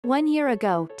1 year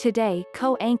ago, today,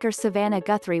 co-anchor Savannah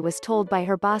Guthrie was told by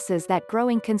her bosses that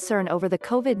growing concern over the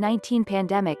COVID-19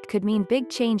 pandemic could mean big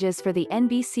changes for the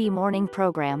NBC morning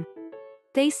program.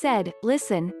 They said,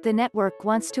 "Listen, the network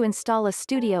wants to install a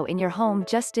studio in your home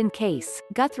just in case,"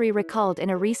 Guthrie recalled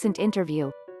in a recent interview.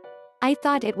 "I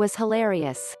thought it was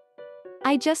hilarious.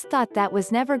 I just thought that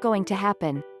was never going to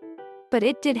happen. But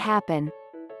it did happen."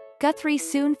 Guthrie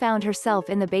soon found herself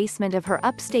in the basement of her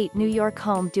upstate New York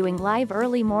home doing live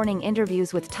early morning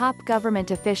interviews with top government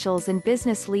officials and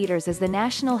business leaders as the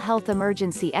national health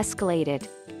emergency escalated.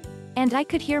 "And I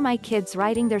could hear my kids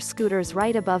riding their scooters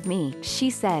right above me," she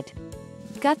said.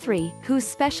 Guthrie, whose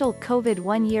special COVID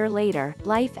 1 year later,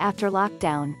 Life After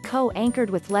Lockdown, co-anchored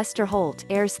with Lester Holt,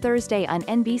 airs Thursday on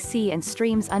NBC and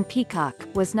streams on Peacock,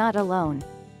 was not alone.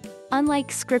 Unlike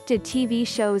scripted TV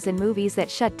shows and movies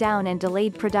that shut down and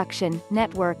delayed production,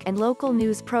 network and local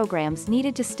news programs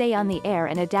needed to stay on the air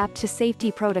and adapt to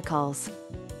safety protocols.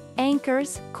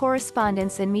 Anchors,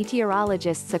 correspondents and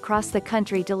meteorologists across the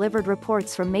country delivered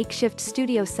reports from makeshift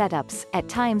studio setups, at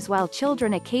times while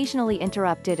children occasionally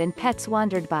interrupted and pets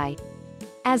wandered by.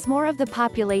 As more of the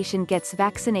population gets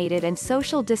vaccinated and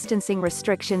social distancing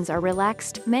restrictions are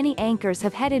relaxed, many anchors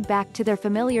have headed back to their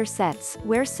familiar sets,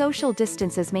 where social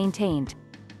distance is maintained.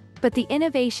 But the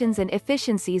innovations and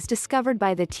efficiencies discovered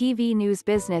by the TV news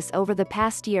business over the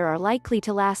past year are likely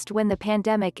to last when the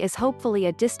pandemic is hopefully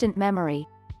a distant memory.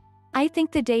 "I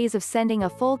think the days of sending a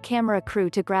full camera crew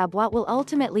to grab what will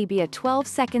ultimately be a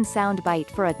 12-second soundbite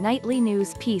for a nightly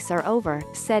news piece are over,"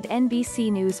 said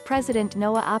NBC News President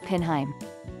Noah Oppenheim.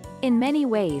 "In many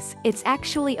ways, it's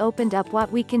actually opened up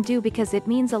what we can do because it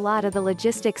means a lot of the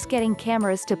logistics getting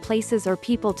cameras to places or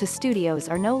people to studios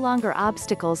are no longer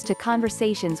obstacles to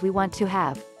conversations we want to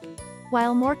have."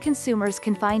 While more consumers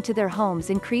confined to their homes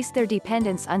increase their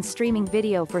dependence on streaming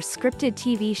video for scripted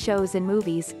TV shows and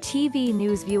movies, TV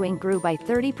news viewing grew by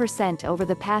 30% over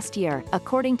the past year,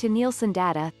 according to Nielsen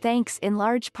data, thanks in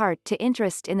large part to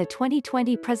interest in the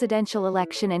 2020 presidential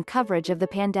election and coverage of the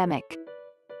pandemic.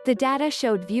 The data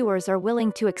showed viewers are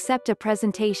willing to accept a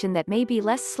presentation that may be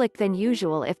less slick than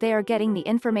usual if they are getting the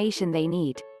information they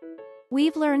need.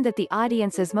 "We've learned that the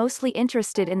audience is mostly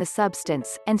interested in the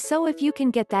substance, and so if you can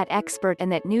get that expert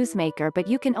and that newsmaker but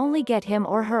you can only get him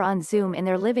or her on Zoom in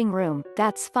their living room,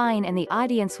 that's fine and the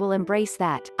audience will embrace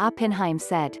that," Oppenheim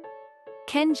said.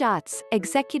 Ken Jautz,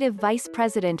 executive vice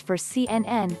president for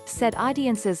CNN, said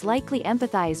audiences likely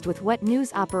empathized with what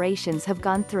news operations have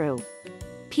gone through.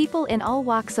 "People in all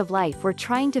walks of life were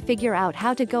trying to figure out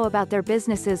how to go about their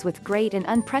businesses with great and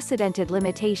unprecedented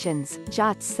limitations,"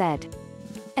 Jautz said.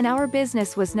 "And our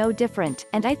business was no different,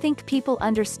 and I think people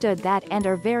understood that and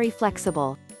are very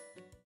flexible."